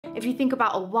If you think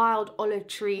about a wild olive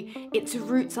tree, its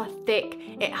roots are thick,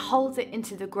 it holds it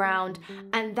into the ground,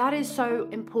 and that is so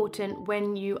important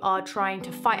when you are trying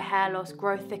to fight hair loss,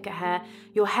 grow thicker hair.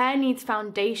 Your hair needs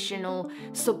foundational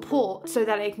support so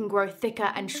that it can grow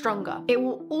thicker and stronger. It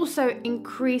will also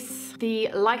increase the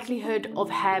likelihood of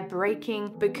hair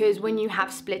breaking, because when you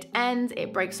have split ends,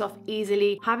 it breaks off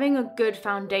easily. Having a good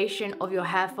foundation of your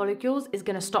hair follicles is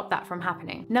going to stop that from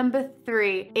happening. Number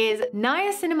 3 is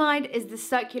niacinamide is the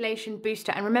circulation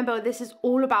booster. And remember, this is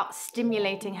all about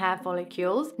stimulating hair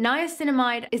follicles.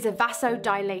 Niacinamide is a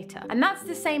vasodilator, and that's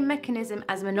the same mechanism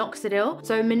as minoxidil.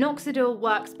 So minoxidil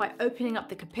works by opening up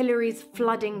the capillaries,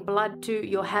 flooding blood to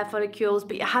your hair follicles,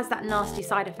 but it has that nasty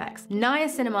side effects.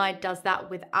 Niacinamide does that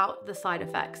without the side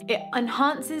effects. It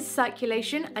enhances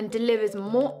circulation and delivers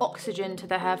more oxygen to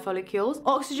the hair follicles.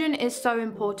 Oxygen is so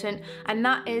important, and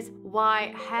that is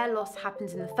why hair loss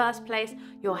happens in the first place.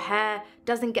 Your hair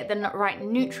doesn't get the right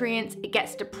nutrients, it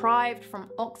gets deprived from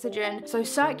oxygen. So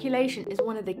circulation is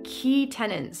one of the key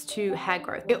tenets to hair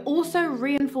growth. It also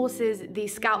reinforces the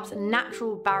scalp's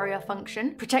natural barrier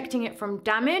function, protecting it from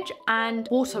damage and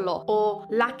water loss or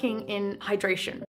lacking in hydration.